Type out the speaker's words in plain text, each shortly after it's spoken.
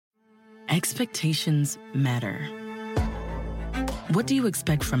Expectations matter. What do you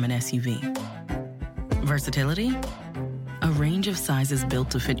expect from an SUV? Versatility? A range of sizes built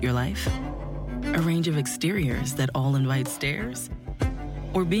to fit your life? A range of exteriors that all invite stares?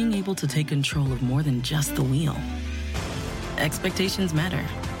 Or being able to take control of more than just the wheel? Expectations matter,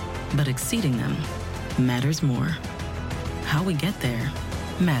 but exceeding them matters more. How we get there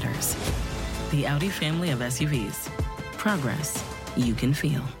matters. The Audi family of SUVs. Progress you can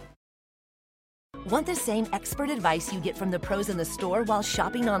feel. Want the same expert advice you get from the pros in the store while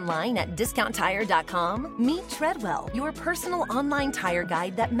shopping online at DiscountTire.com? Meet Treadwell, your personal online tire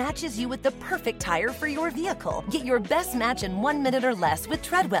guide that matches you with the perfect tire for your vehicle. Get your best match in 1 minute or less with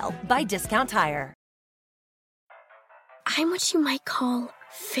Treadwell by Discount Tire. I'm what you might call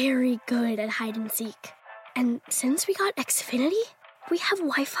very good at hide and seek. And since we got Xfinity, we have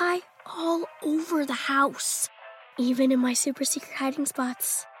Wi-Fi all over the house, even in my super secret hiding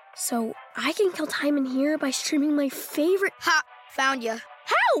spots. So I can kill time in here by streaming my favorite... Ha! Found you.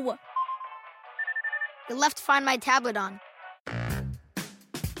 How? You left Find My tablet on.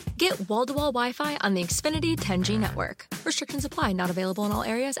 Get wall-to-wall Wi-Fi on the Xfinity 10G network. Restrictions apply. Not available in all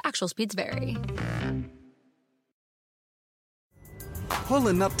areas. Actual speeds vary.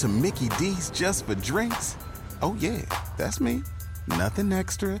 Pulling up to Mickey D's just for drinks? Oh yeah, that's me. Nothing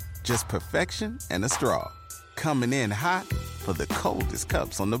extra, just perfection and a straw. Coming in hot for the coldest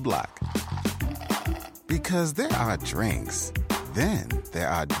cups on the block. Because there are drinks. Then there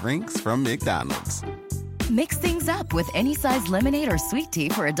are drinks from McDonald's. Mix things up with any size lemonade or sweet tea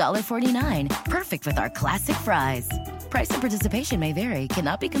for $1.49. Perfect with our classic fries. Price and participation may vary.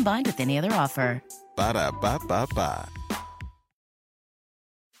 Cannot be combined with any other offer. Ba-da-ba-ba-ba.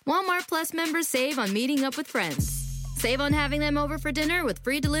 Walmart Plus members save on meeting up with friends. Save on having them over for dinner with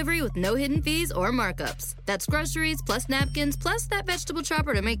free delivery with no hidden fees or markups. That's groceries, plus napkins, plus that vegetable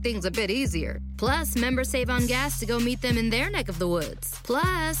chopper to make things a bit easier. Plus, members save on gas to go meet them in their neck of the woods.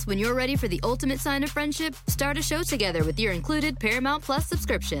 Plus, when you're ready for the ultimate sign of friendship, start a show together with your included Paramount Plus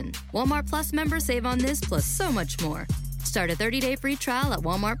subscription. Walmart Plus members save on this plus so much more. Start a 30-day free trial at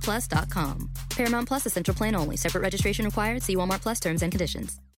walmartplus.com. Paramount Plus Essential Plan only. Separate registration required. See Walmart Plus terms and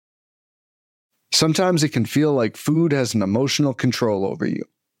conditions. Sometimes it can feel like food has an emotional control over you.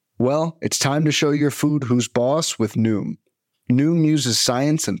 Well, it's time to show your food who's boss with Noom. Noom uses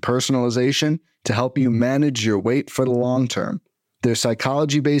science and personalization to help you manage your weight for the long term. Their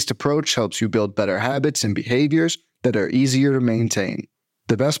psychology-based approach helps you build better habits and behaviors that are easier to maintain.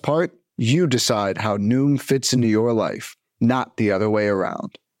 The best part? You decide how Noom fits into your life, not the other way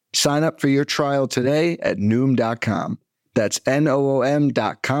around. Sign up for your trial today at Noom.com. That's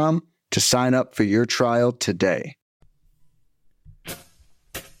Noom.com to sign up for your trial today.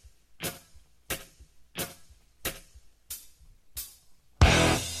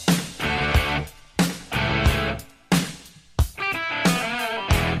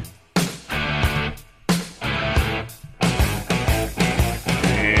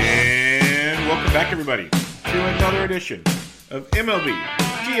 And welcome back, everybody, to another edition of MLB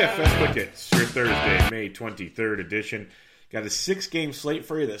DFS Quick Hits, your Thursday, May 23rd edition. Got a 6-game slate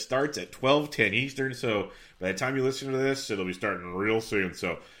for you that starts at 12:10 Eastern, so by the time you listen to this, it'll be starting real soon.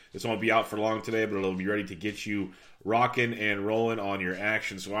 So this won't be out for long today, but it'll be ready to get you rocking and rolling on your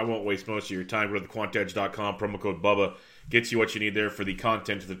action. So I won't waste most of your time. Go to thequantedge.com, promo code BUBBA gets you what you need there for the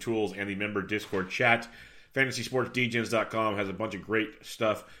content, the tools, and the member Discord chat. FantasySportsDgens.com has a bunch of great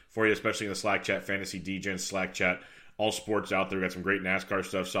stuff for you, especially in the Slack chat, Fantasy Dgens Slack chat. All sports out there. We've got some great NASCAR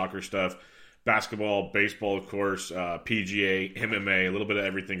stuff, soccer stuff, basketball, baseball, of course, PGA, MMA, a little bit of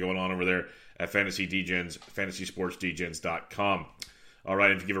everything going on over there at Fantasy Dgens, FantasySportsDgens.com. All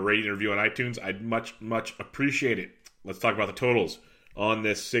right, and if you give a rating and review on iTunes, I'd much, much appreciate it. Let's talk about the totals on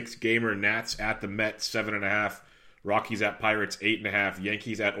this 6-gamer. Nats at the Mets, 7.5. Rockies at Pirates, 8.5.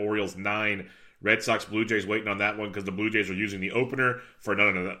 Yankees at Orioles, 9. Red Sox, Blue Jays waiting on that one because the Blue Jays are using the opener for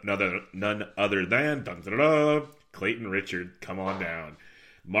none other than Clayton Richard. Come on down.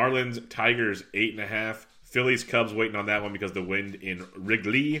 Marlins, Tigers, 8.5. Phillies, Cubs waiting on that one because the wind in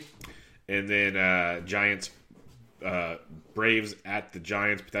Wrigley. And then Giants, Braves at the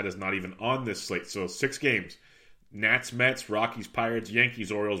Giants, but that is not even on this slate. So 6 games. Nats, Mets, Rockies, Pirates,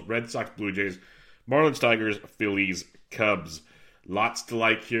 Yankees, Orioles, Red Sox, Blue Jays, Marlins, Tigers, Phillies, Cubs. Lots to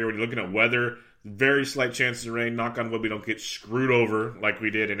like here. When you're looking at weather, very slight chances of rain. Knock on wood, we don't get screwed over like we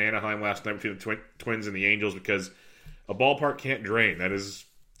did in Anaheim last night between the Twins and the Angels because a ballpark can't drain.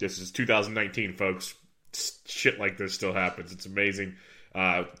 This is 2019, folks. Shit like this still happens. It's amazing.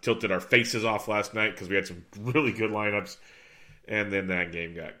 Tilted our faces off last night because we had some really good lineups, and then that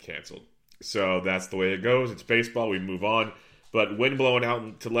game got canceled. So that's the way it goes. It's baseball. We move on. But wind blowing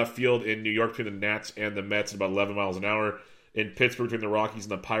out to left field in New York between the Nats and the Mets at about 11 miles an hour. In Pittsburgh between the Rockies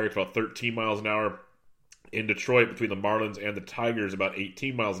and the Pirates about 13 miles an hour. In Detroit between the Marlins and the Tigers about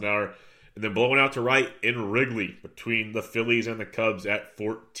 18 miles an hour. And then blowing out to right in Wrigley between the Phillies and the Cubs at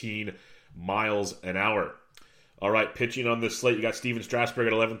 14 miles an hour. All right, pitching on this slate, you got Steven Strasburg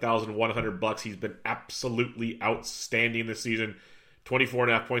at $11,100. He's been absolutely outstanding this season.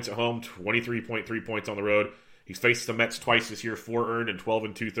 24.5 points at home, 23.3 points on the road. He's faced the Mets twice this year, 4 earned and 12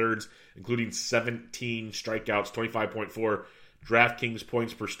 2/3, including 17 strikeouts, 25.4 DraftKings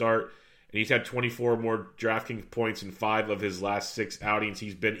points per start. And he's had 24 more DraftKings points in 5 of his last 6 outings.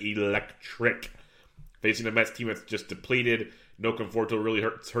 He's been electric. Facing a Mets team that's just depleted. No Conforto really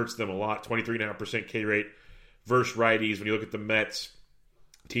hurts them a lot. 23.5% K rate versus righties. When you look at the Mets,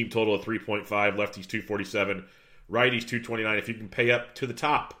 team total of 3.5, lefties 247, righties 229. If you can pay up to the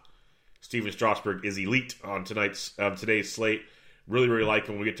top, Steven Strasburg is elite on today's slate. Really, really like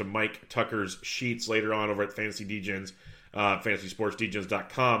him when we get to Mike Tucker's sheets later on over at Fantasy DGens,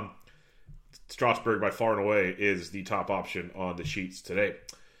 FantasySportsDGens.com. Strasburg, by far and away, is the top option on the sheets today.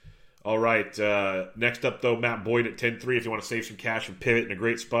 All right, next up, though, Matt Boyd at 10-3. If you want to save some cash and pivot in a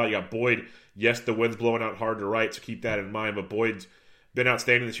great spot, you got Boyd. Yes, the wind's blowing out hard to right, so keep that in mind. But Boyd's been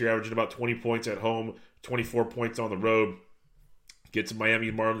outstanding this year, averaging about 20 points at home, 24 points on the road. Gets a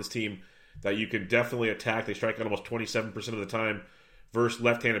Miami Marlins team that you can definitely attack. They strike out almost 27% of the time versus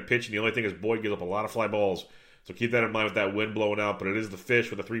left-handed pitching. The only thing is Boyd gives up a lot of fly balls. So keep that in mind with that wind blowing out. But it is the Fish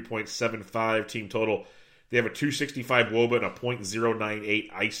with a 3.75 team total. They have a 265 WOBA and a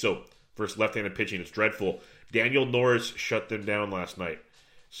 .098 ISO versus left-handed pitching. It's dreadful. Daniel Norris shut them down last night.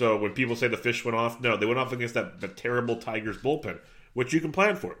 So when people say the Fish went off, no, they went off against the terrible Tigers bullpen, which you can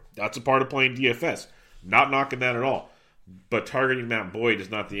plan for. That's a part of playing DFS. Not knocking that at all. But targeting Matt Boyd is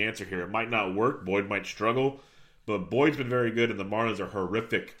not the answer here. It might not work. Boyd might struggle. But Boyd's been very good, and the Marlins are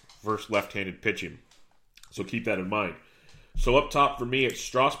horrific versus left-handed pitching. So keep that in mind. So up top for me, it's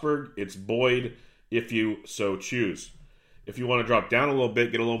Strasburg. It's Boyd, if you so choose. If you want to drop down a little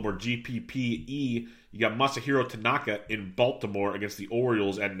bit, get a little more GPPE, you got Masahiro Tanaka in Baltimore against the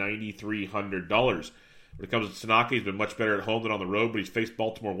Orioles at $9,300. When it comes to Tanaka, he's been much better at home than on the road, but he's faced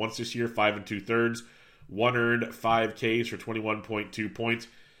Baltimore once this year, 5 2/3. 1 earned, 5 Ks for 21.2 points.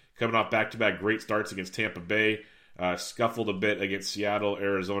 Coming off back-to-back great starts against Tampa Bay. Scuffled a bit against Seattle,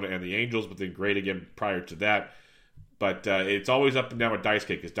 Arizona, and the Angels, but then great again prior to that. But it's always up and down with Dice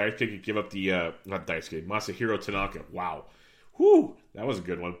Cake, because Dice Cake could give up the, not Dice Cake, Masahiro Tanaka. Wow. Whew, that was a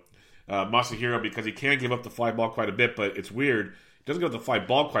good one. Masahiro, because he can give up the fly ball quite a bit, but it's weird. He doesn't give up the fly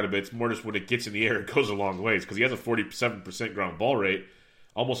ball quite a bit. It's more just when it gets in the air, it goes a long ways, because he has a 47% ground ball rate,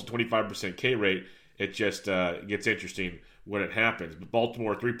 almost a 25% K rate. It just gets interesting when it happens. But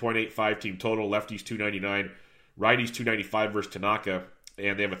Baltimore, 3.85 team total, lefties 299, righties 295 versus Tanaka,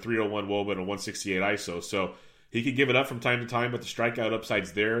 and they have a 301 WOBA and a 168 ISO. So he can give it up from time to time, but the strikeout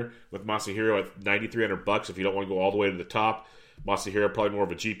upside's there with Masahiro at $9,300 if you don't want to go all the way to the top. Masahiro probably more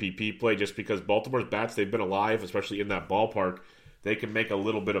of a GPP play just because Baltimore's bats, they've been alive, especially in that ballpark. They can make a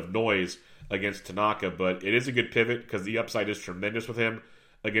little bit of noise against Tanaka, but it is a good pivot because the upside is tremendous with him.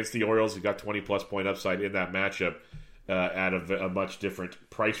 Against the Orioles, he got 20-plus point upside in that matchup at a much different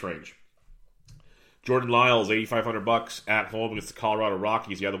price range. Jordan Lyles, $8,500 at home against the Colorado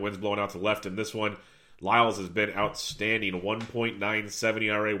Rockies. Yeah, the wind's blowing out to the left in this one. Lyles has been outstanding. 1.97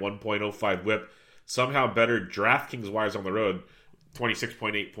 ERA, 1.05 whip. Somehow better DraftKings-wise on the road.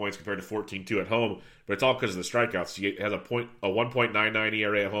 26.8 points compared to 14.2 at home. But it's all because of the strikeouts. He has a 1.99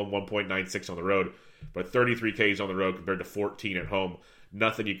 ERA at home, 1.96 on the road. But 33 Ks on the road compared to 14 at home.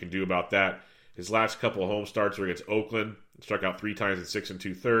 Nothing you can do about that. His last couple of home starts were against Oakland. Struck out 3 times in 6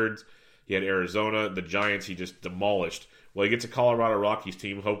 2/3. He had Arizona. The Giants he just demolished. Well, he gets a Colorado Rockies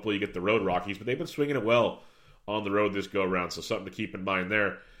team. Hopefully you get the road Rockies. But they've been swinging it well on the road this go-around. So something to keep in mind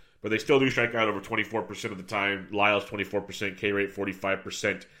there. But they still do strike out over 24% of the time. Lyles, 24%. K rate,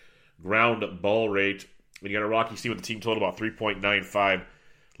 45%. Ground ball rate. And you got a Rockies team with the team total about 3.95.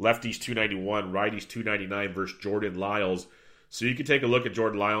 Lefties, 291. Righties, 299 versus Jordan Lyles. So you can take a look at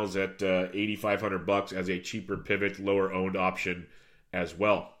Jordan Lyles at $8,500 as a cheaper pivot, lower owned option as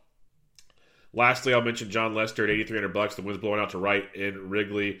well. Lastly, I'll mention John Lester at $8,300. The wind's blowing out to right in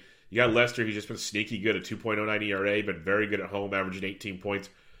Wrigley. You got Lester, he's just been sneaky good at 2.09 ERA, been very good at home, averaging 18 points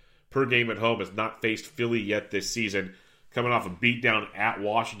per game at home. Has not faced Philly yet this season. Coming off a beatdown at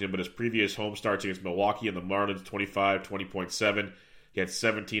Washington, but his previous home starts against Milwaukee and the Marlins, 25, 20.7. He had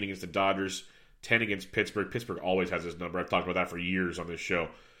 17 against the Dodgers. 10 against Pittsburgh. Pittsburgh always has his number. I've talked about that for years on this show.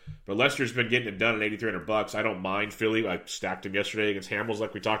 But Lester's been getting it done at $8,300. I don't mind Philly. I stacked him yesterday against Hamels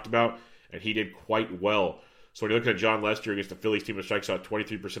like we talked about, and he did quite well. So when you're looking at John Lester against the Phillies team that strikes out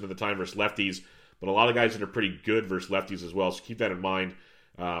 23% of the time versus lefties, but a lot of guys that are pretty good versus lefties as well, so keep that in mind.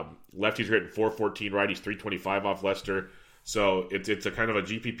 Lefties are hitting 414, righties 325 off Lester. So it's a kind of a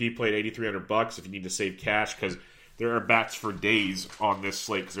GPP play at $8,300 if you need to save cash, because there are bats for days on this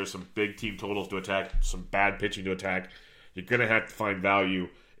slate because there's some big team totals to attack, some bad pitching to attack. You're going to have to find value,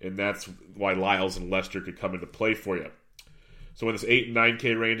 and that's why Lyles and Lester could come into play for you. So in this 8 and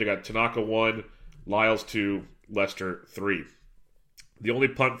 9K range, I got Tanaka 1, Lyles 2, Lester 3. The only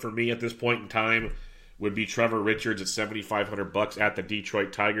punt for me at this point in time would be Trevor Richards at $7,500 at the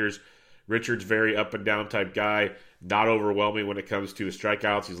Detroit Tigers. Richards, very up and down type guy, not overwhelming when it comes to the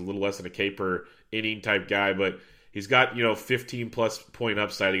strikeouts. He's a little less than a K per inning type guy, but he's got 15 plus point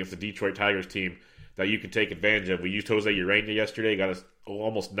upside against the Detroit Tigers team that you can take advantage of. We used Jose Urena yesterday, got us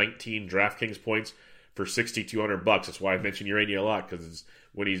almost 19 DraftKings points for $6,200. That's why I mentioned Urena a lot, because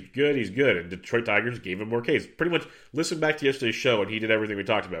when he's good, he's good. And Detroit Tigers gave him more Ks. Pretty much listen back to yesterday's show, and he did everything we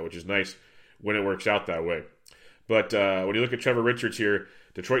talked about, which is nice when it works out that way. But when you look at Trevor Richards here,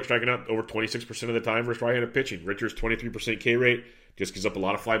 Detroit striking out over 26% of the time versus right-handed pitching. Richards 23% K rate, just gives up a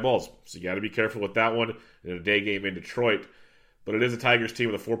lot of fly balls. So you got to be careful with that one in a day game in Detroit. But it is a Tigers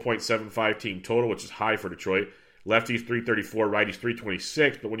team with a 4.75 team total, which is high for Detroit. Lefties 334, righties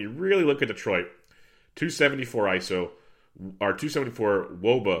 326. But when you really look at Detroit, 274 ISO, or 274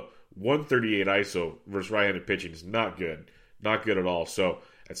 WOBA, 138 ISO versus right-handed pitching is not good. Not good at all. So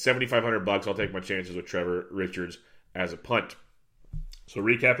at $7,500, I'll take my chances with Trevor Richards as a punt. So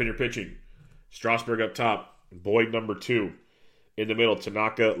recapping your pitching, Strasburg up top, Boyd number 2. In the middle,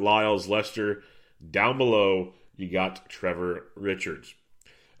 Tanaka, Lyles, Lester. Down below, you got Trevor Richards.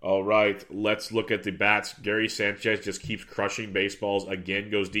 All right, let's look at the bats. Gary Sanchez just keeps crushing baseballs.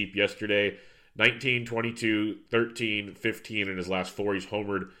 Again, goes deep yesterday. 19, 22, 13, 15 in his last 4. He's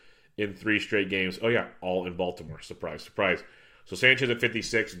homered in 3 straight games. Oh, yeah, all in Baltimore. Surprise, surprise. So Sanchez at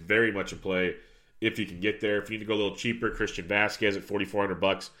 56, very much in play if you can get there. If you need to go a little cheaper, Christian Vasquez at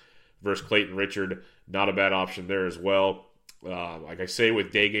 $4,400 versus Clayton Richard. Not a bad option there as well. Like I say,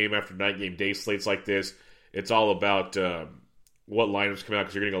 with day game after night game day slates like this, it's all about what lineups come out,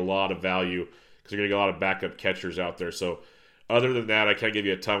 because you're getting a lot of value, because you're getting a lot of backup catchers out there. So other than that, I can't give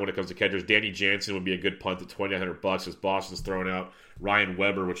you a ton when it comes to catchers. Danny Jansen would be a good punt at $2,900 as Boston's throwing out Ryan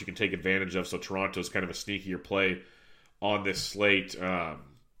Weber, which you can take advantage of. So Toronto's kind of a sneakier play on this slate.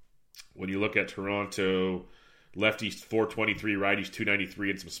 When you look at Toronto, lefties 423, righties 293,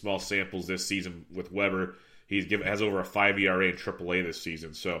 and some small samples this season with Weber. Has over a 5 ERA in AAA this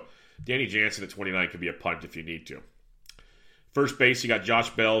season. So Danny Jansen at 29 could be a punt if you need to. First base, you got Josh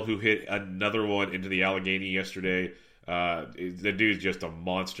Bell, who hit another one into the Allegheny yesterday. The dude's just a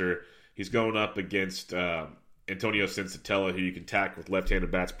monster. He's going up against Antonio Sensatella, who you can tack with left-handed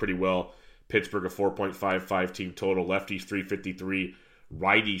bats pretty well. Pittsburgh, a 4.55 team total. Lefties 353,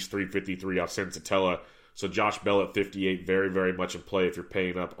 righties 353 off Sensatella. So Josh Bell at 58, very, very much in play if you're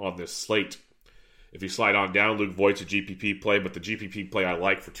paying up on this slate. If you slide on down, Luke Voigt's a GPP play, but the GPP play I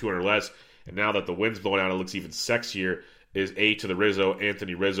like for 200 less, and now that the wind's blowing out, it looks even sexier, is A to the Rizzo,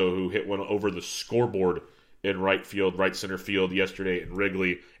 Anthony Rizzo, who hit one over the scoreboard in right center field yesterday in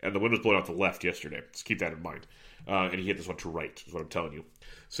Wrigley, and the wind was blowing out to left yesterday. Just keep that in mind. And he hit this one to right, is what I'm telling you.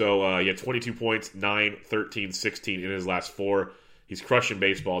 So, he had 22 points, 9, 13, 16 in his last 4. He's crushing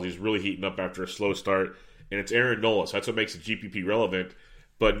baseballs. He's really heating up after a slow start, and it's Aaron Nola, so that's what makes the GPP relevant.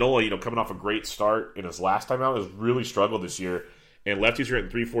 But Nola, coming off a great start in his last time out, has really struggled this year. And lefties are hitting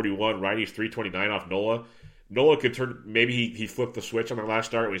 341, righties 329 off Nola. Nola could turn, maybe he flipped the switch on that last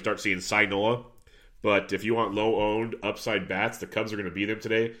start when we start seeing Cy Nola. But if you want low-owned upside bats, the Cubs are going to beat them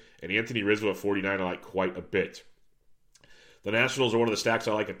today. And Anthony Rizzo at 49 I like quite a bit. The Nationals are one of the stacks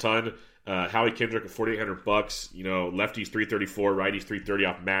I like a ton. Howie Kendrick at $4,800. Lefties 334, righties 330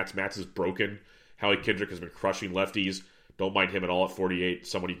 off Matz. Matz is broken. Howie Kendrick has been crushing lefties. Don't mind him at all at 48.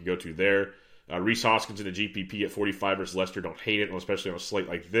 Someone you can go to there. Rhys Hoskins in a GPP at 45 versus Lester. Don't hate it, especially on a slate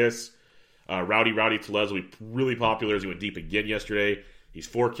like this. Rowdy Tellez will be really popular as he went deep again yesterday. He's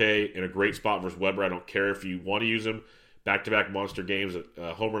 4K in a great spot versus Weber. I don't care if you want to use him. Back-to-back monster games.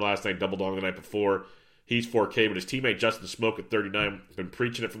 Homer last night, double dong the night before. He's 4K, but his teammate Justin Smoke at 39 has been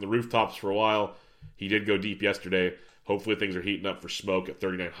preaching it from the rooftops for a while. He did go deep yesterday. Hopefully things are heating up for Smoke at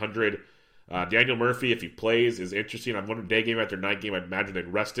 3,900. Daniel Murphy, if he plays, is interesting. I'm wondering day game after night game, I'd imagine they'd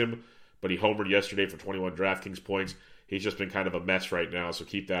rest him, but he homered yesterday for 21 DraftKings points. He's just been kind of a mess right now, so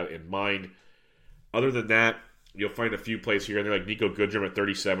keep that in mind. Other than that, you'll find a few plays here and there, like Nico Goodrum at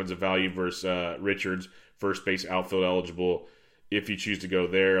 37 is a value versus Richards, first base outfield eligible. If you choose to go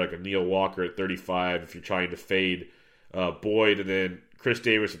there, like a Neil Walker at 35, if you're trying to fade Boyd, and then Chris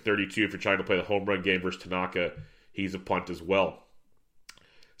Davis at 32 if you're trying to play the home run game versus Tanaka. He's a punt as well.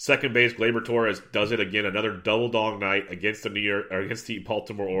 Second base, Gleyber Torres does it again. Another double dong night against the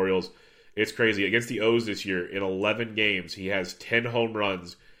Baltimore Orioles. It's crazy. Against the O's this year, in 11 games, he has 10 home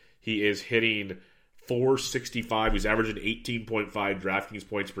runs. He is hitting .465. He's averaging 18.5 DraftKings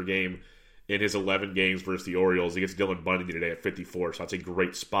points per game in his 11 games versus the Orioles. He gets Dylan Bundy today at 54, so that's a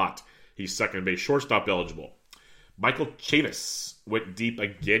great spot. He's second base shortstop eligible. Michael Chavis went deep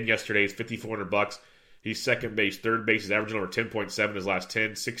again yesterday. He's $5,400. He's second base. Third base is averaging over 10.7 in his last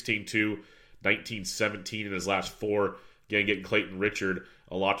 10, 16-2, 19-17 in his last 4. Again, getting Clayton Richard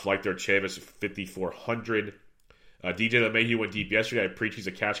a lot to like their Chavis at 5,400. DJ LeMahieu went deep yesterday. I preach he's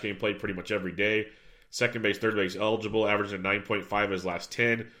a cash game play pretty much every day. Second base, third base eligible, averaging 9.5 in his last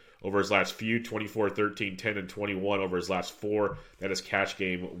 10. Over his last few, 24, 13, 10, and 21 over his last 4. That is cash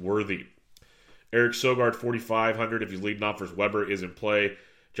game worthy. Eric Sogard, 4,500. If he's leading off versus Weber, is in play.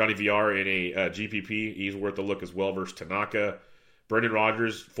 Johnny VR in a GPP. He's worth a look as well versus Tanaka. Brendan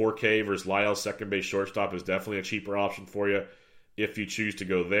Rodgers, 4K versus Lyle, second base shortstop, is definitely a cheaper option for you if you choose to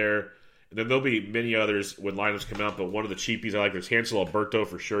go there. And then there'll be many others when lineups come out, but one of the cheapies I like is Hansel Alberto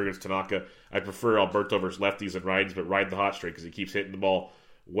for sure against Tanaka. I prefer Alberto versus lefties and righties, but ride the hot streak because he keeps hitting the ball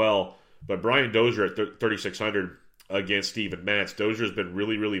well. But Brian Dozier at 3,600 against Steven Matz. Dozier's been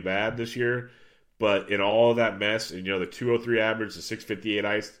really, really bad this year. But in all of that mess, and the 203 average, the 658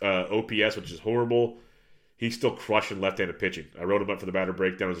 OPS, which is horrible, he's still crushing left-handed pitching. I wrote him up for the batter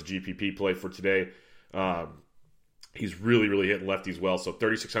breakdown as a GPP play for today. He's really, really hitting lefties well. So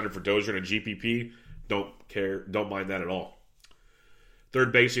 3,600 for Dozier and a GPP, don't mind that at all.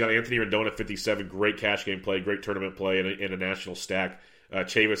 Third base, you got Anthony Rendon at 57. Great cash game play, great tournament play in a national stack.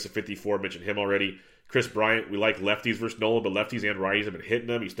 Chavis at 54, mentioned him already. Chris Bryant, we like lefties versus Nola, but lefties and righties have been hitting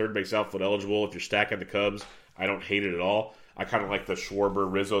him. He's third base outfield eligible. If you're stacking the Cubs, I don't hate it at all. I kind of like the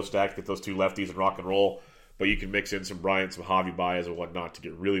Schwarber-Rizzo stack, get those two lefties and rock and roll. But you can mix in some Bryant, some Javi Baez and whatnot to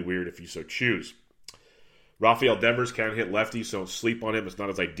get really weird if you so choose. Rafael Devers can hit lefties, so don't sleep on him. It's not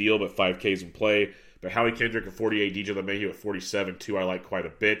as ideal, but 5Ks in play. But Howie Kendrick at 48, DJ LeMahieu at 47, too, I like quite a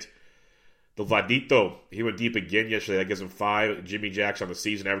bit. The Vladito, he went deep again yesterday. That gives him 5. Jimmy Jacks on the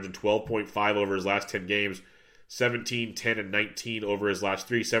season, averaging 12.5 over his last 10 games. 17, 10, and 19 over his last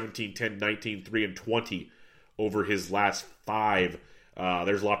 3. 17, 10, 19, 3, and 20 over his last 5.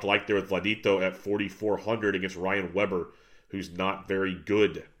 There's a lot to like there with Vladito at 4,400 against Ryan Weber, who's not very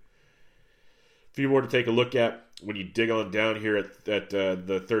good. If you were to take a look at, when you dig on down here at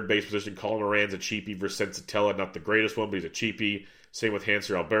the third base position, Colin Moran's a cheapie versus Sensatella. Not the greatest one, but he's a cheapie. Same with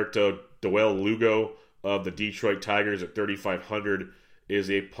Hanser Alberto. Doel Lugo of the Detroit Tigers at 3,500 is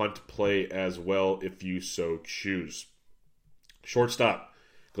a punt play as well if you so choose. Shortstop,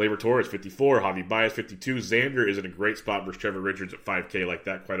 Gleyber Torres, 54. Javi Baez, 52. Xander is in a great spot versus Trevor Richards at 5K, like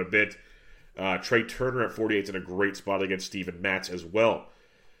that quite a bit. Trey Turner at 48 is in a great spot against Steven Matz as well.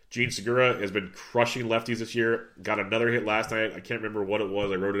 Gene Segura has been crushing lefties this year. Got another hit last night. I can't remember what it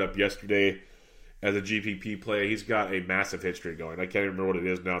was. I wrote it up yesterday as a GPP play. He's got a massive hit streak going. I can't even remember what it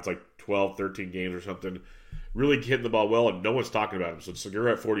is now. It's like 12, 13 games or something. Really hitting the ball well, and no one's talking about him. So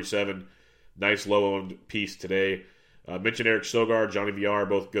Segura at 47. Nice low-owned piece today. Mentioned Eric Sogard, Johnny VR,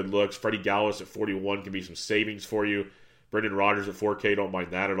 both good looks. Freddie Galvis at 41 can be some savings for you. Brendan Rodgers at 4K, don't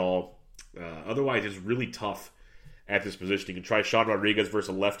mind that at all. Otherwise, it's really tough at this position. You can try Sean Rodriguez versus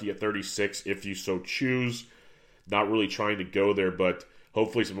a lefty at 36 if you so choose. Not really trying to go there, but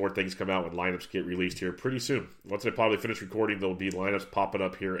hopefully some more things come out when lineups get released here pretty soon. Once I probably finish recording, there'll be lineups popping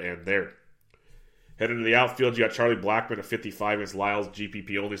up here and there. Heading to the outfield, you got Charlie Blackmon at 55 against Lyles,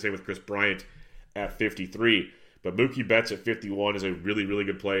 GPP only. Same with Chris Bryant at 53. But Mookie Betts at 51 is a really, really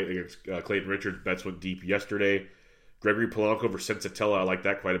good play against Clayton Richards. Betts went deep yesterday. Gregory Polanco versus Sensatella, I like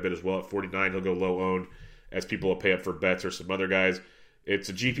that quite a bit as well. At 49, he'll go low-owned as people will pay up for Betts or some other guys. It's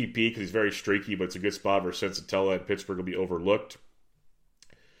a GPP because he's very streaky, but it's a good spot versus Sensatella, and Pittsburgh will be overlooked.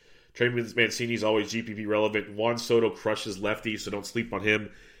 Trey Mancini's always GPP relevant. Juan Soto crushes lefties, so don't sleep on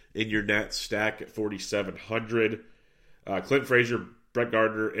him in your net stack at 4,700. Clint Frazier, Brett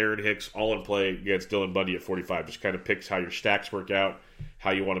Gardner, Aaron Hicks, all in play against Dylan Bundy at 45. Just kind of picks how your stacks work out,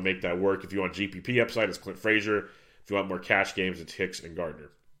 how you want to make that work. If you want GPP upside, it's Clint Frazier. If you want more cash games, it's Hicks and Gardner.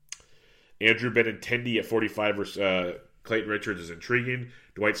 Andrew Benintendi at 45 versus Clayton Richards is intriguing.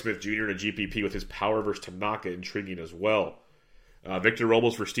 Dwight Smith Jr. in a GPP with his power versus Tanaka, intriguing as well. Victor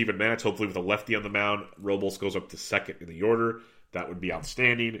Robles for Steven Matz, hopefully with a lefty on the mound. Robles goes up to second in the order. That would be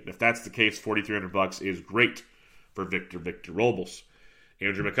outstanding. And if that's the case, $4,300 is great for Victor Robles.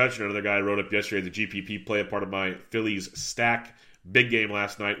 Andrew McCutcheon, another guy I wrote up yesterday, the GPP play, a part of my Phillies stack. Big game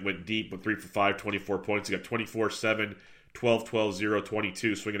last night, went deep, went 3 for 5, 24 points. He got 24, 7,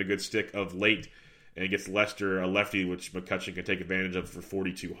 12-12-0-22, swinging a good stick of late, and gets Lester a lefty, which McCutcheon can take advantage of for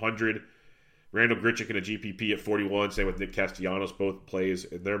 4,200. Randall Grichuk in a GPP at 41, same with Nick Castellanos, both plays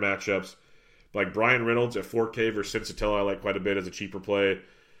in their matchups. Like Brian Reynolds at 4K versus Sensatella, I like quite a bit as a cheaper play.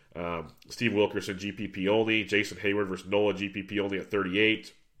 Steve Wilkerson, GPP only. Jason Hayward versus Nola, GPP only at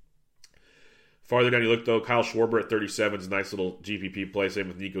 38. Farther down you look, though, Kyle Schwarber at 37 is a nice little GPP play. Same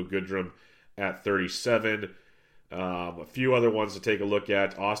with Nico Goodrum at 37. A few other ones to take a look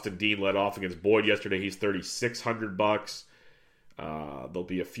at. Austin Dean led off against Boyd yesterday. He's $3,600. There'll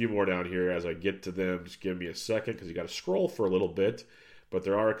be a few more down here as I get to them. Just give me a second because you got to scroll for a little bit. But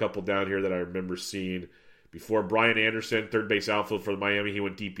there are a couple down here that I remember seeing before. Brian Anderson, third base outfield for Miami. He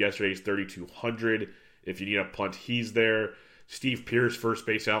went deep yesterday. He's 3,200. If you need a punt, he's there. Steve Pearce, first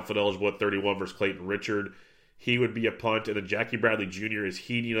base outfield eligible at 31 versus Clayton Richard. He would be a punt. And then Jackie Bradley Jr. is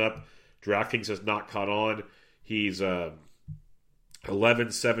heating up. DraftKings has not caught on. He's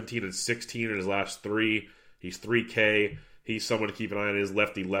 11, 17, and 16 in his last three. He's 3K. He's someone to keep an eye on. He is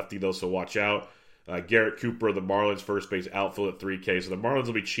lefty, though, so watch out. Garrett Cooper of the Marlins, first base outfield at 3K. So the Marlins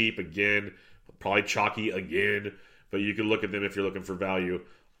will be cheap again, probably chalky again, but you can look at them if you're looking for value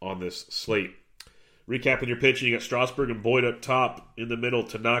on this slate. Recapping your pitching, you got Strasburg and Boyd up top. In the middle,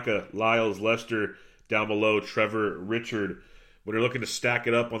 Tanaka, Lyles, Lester. Down below, Trevor, Richard. When you're looking to stack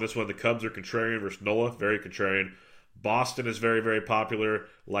it up on this one, the Cubs are contrarian versus Nola, very contrarian. Boston is very, very popular,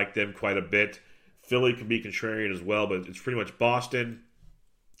 like them quite a bit. Philly can be contrarian as well, but it's pretty much Boston,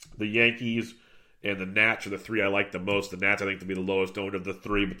 the Yankees, and the Nats are the three I like the most. The Nats, I think, to be the lowest owned of the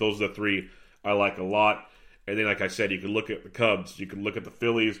three, but those are the three I like a lot. And then, like I said, you can look at the Cubs, you can look at the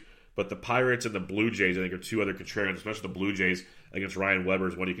Phillies, but the Pirates and the Blue Jays, I think, are two other contrarians, especially the Blue Jays against Ryan Weber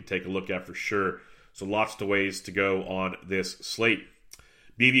is one you can take a look at for sure. So lots of ways to go on this slate.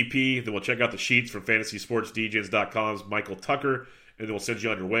 BVP, then we'll check out the sheets from FantasySportsDJs.com's Michael Tucker, and then we'll send you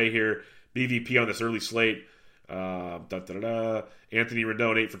on your way here. BVP on this early slate. Anthony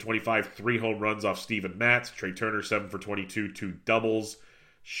Rendon, 8 for 25, 3 home runs off Steven Matz. Trey Turner, 7 for 22, 2 doubles.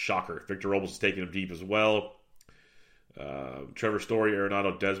 Shocker. Victor Robles is taking him deep as well. Trevor Story,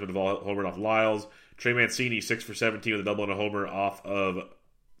 Arenado, Desmond, homered off Lyles. Trey Mancini, 6 for 17 with a double and a homer off of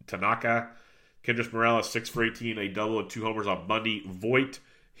Tanaka. Kendrys Morales, 6 for 18, a double and 2 homers off Bundy. Voit,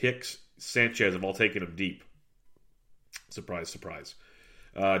 Hicks, Sanchez have all taken him deep. Surprise, surprise.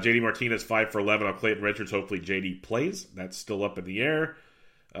 JD Martinez, 5 for 11 on Clayton Richards. Hopefully JD plays. That's still up in the air.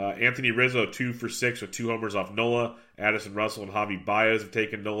 Anthony Rizzo, 2 for 6 with 2 homers off Nola. Addison Russell and Javi Baez have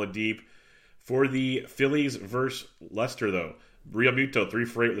taken Nola deep. For the Phillies versus Lester, though, Real Muto, 3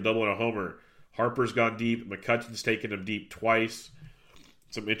 for 8 with a double and a homer. Harper's gone deep. McCutcheon's taken him deep twice.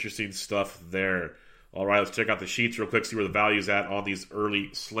 Some interesting stuff there. All right, let's check out the sheets real quick, see where the value's at on these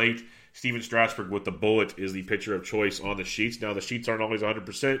early slate. Steven Strasburg with the bullet is the pitcher of choice on the sheets. Now, the sheets aren't always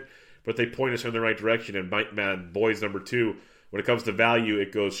 100%, but they point us in the right direction. And Boyd's number 2. When it comes to value,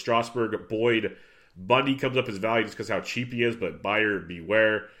 it goes Strasburg, Boyd. Bundy comes up as value just because how cheap he is, but buyer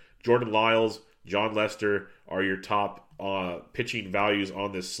beware. Jordan Lyles, John Lester are your top pitching values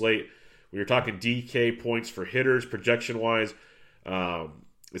on this slate. When you're talking DK points for hitters, projection-wise,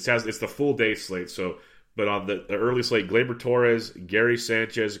 it's the full day slate. So, but on the early slate, Gleyber Torres, Gary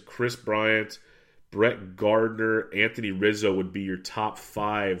Sanchez, Chris Bryant, Brett Gardner, Anthony Rizzo would be your top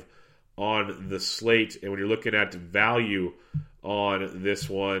 5 on the slate. And when you're looking at value on this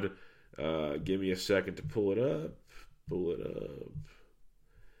one, give me a second to pull it up.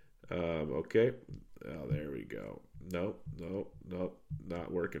 Okay. Oh, there we go. Nope,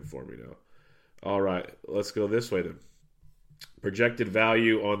 not working for me now. All right, let's go this way then. Projected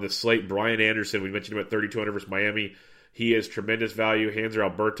value on the slate, Brian Anderson, we mentioned him at 3,200 versus Miami. He is tremendous value. Hanser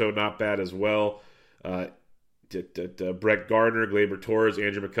Alberto, not bad as well. Brett Gardner, Gleyber Torres,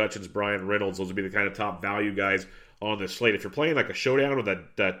 Andrew McCutcheons, Brian Reynolds. Those would be the kind of top value guys on this slate. If you're playing like a showdown or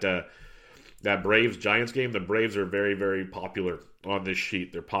that Braves-Giants game, the Braves are very, very popular on this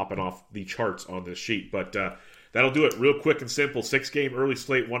sheet. They're popping off the charts on this sheet. But that'll do it real quick and simple. 6-game early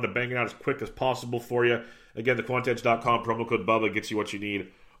slate. Wanted to bang it out as quick as possible for you. Again, the Quantedge.com promo code Bubba gets you what you need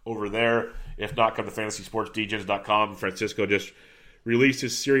over there. If not, come to FantasySportsDJs.com. Francisco just released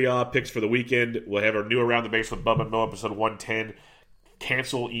his Serie A picks for the weekend. We'll have our new Around the Base with Bubba and Mo episode 110.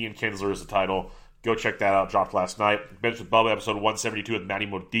 Cancel Ian Kinsler is the title. Go check that out. Dropped last night. Bench with Bubba episode 172 with Manny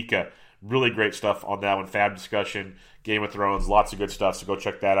Modica. Really great stuff on that one. Fab discussion, Game of Thrones, lots of good stuff. So go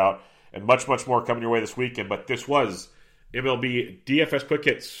check that out. And much, much more coming your way this weekend. But this was MLB DFS Quick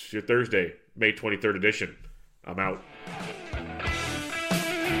Hits, your Thursday, May 23rd edition. I'm out.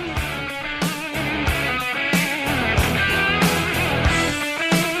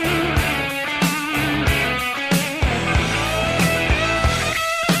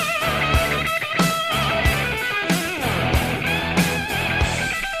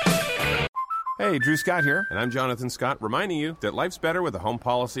 Hey, Drew Scott here, and I'm Jonathan Scott, reminding you that life's better with a home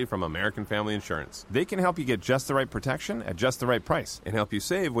policy from American Family Insurance. They can help you get just the right protection at just the right price and help you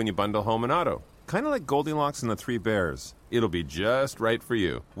save when you bundle home and auto. Kind of like Goldilocks and the Three Bears. It'll be just right for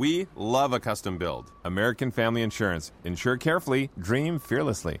you. We love a custom build. American Family Insurance. Insure carefully, dream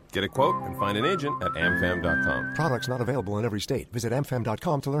fearlessly. Get a quote and find an agent at amfam.com. Products not available in every state. Visit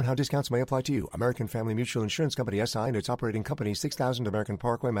amfam.com to learn how discounts may apply to you. American Family Mutual Insurance Company SI and its operating company, 6000 American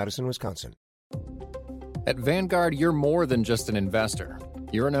Parkway, Madison, Wisconsin. At Vanguard, you're more than just an investor.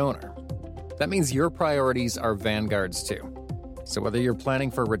 You're an owner. That means your priorities are Vanguard's too. So whether you're planning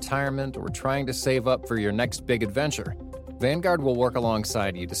for retirement or trying to save up for your next big adventure, Vanguard will work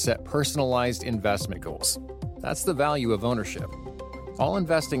alongside you to set personalized investment goals. That's the value of ownership. All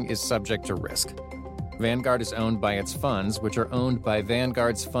investing is subject to risk. Vanguard is owned by its funds, which are owned by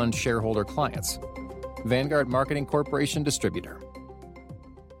Vanguard's fund shareholder clients. Vanguard Marketing Corporation Distributor.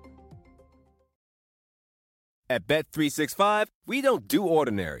 At Bet365, we don't do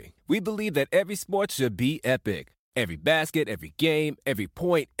ordinary. We believe that every sport should be epic. Every basket, every game, every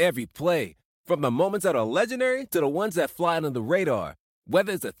point, every play. From the moments that are legendary to the ones that fly under the radar.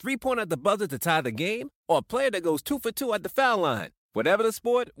 Whether it's a three-pointer at the buzzer to tie the game or a player that goes 2 for 2 at the foul line. Whatever the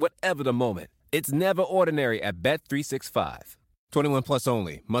sport, whatever the moment. It's never ordinary at Bet365. 21 plus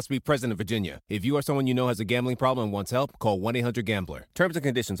only. Must be present in Virginia. If you or someone you know has a gambling problem and wants help, call 1-800-GAMBLER. Terms and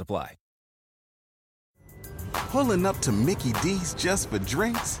conditions apply. Pulling up to Mickey D's just for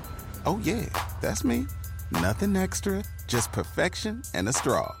drinks? Oh yeah, that's me. Nothing extra, just perfection and a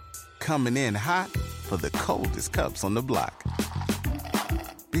straw. Coming in hot for the coldest cups on the block.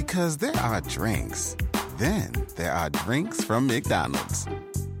 Because there are drinks. Then there are drinks from McDonald's.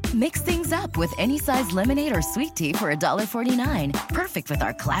 Mix things up with any size lemonade or sweet tea for $1.49. Perfect with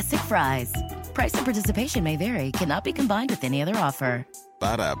our classic fries. Price and participation may vary. Cannot be combined with any other offer.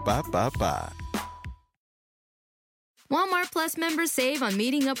 Ba-da-ba-ba-ba. Walmart Plus members save on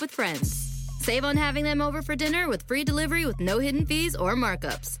meeting up with friends. Save on having them over for dinner with free delivery with no hidden fees or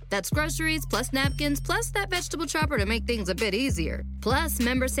markups. That's groceries plus napkins plus that vegetable chopper to make things a bit easier. Plus,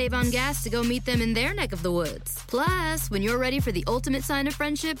 members save on gas to go meet them in their neck of the woods. Plus, when you're ready for the ultimate sign of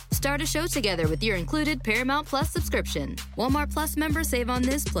friendship, start a show together with your included Paramount Plus subscription. Walmart Plus members save on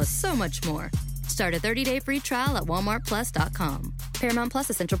this plus so much more. Start a 30-day free trial at walmartplus.com. Paramount Plus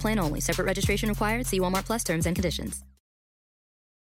Essential Plan only. Separate registration required. See Walmart Plus terms and conditions.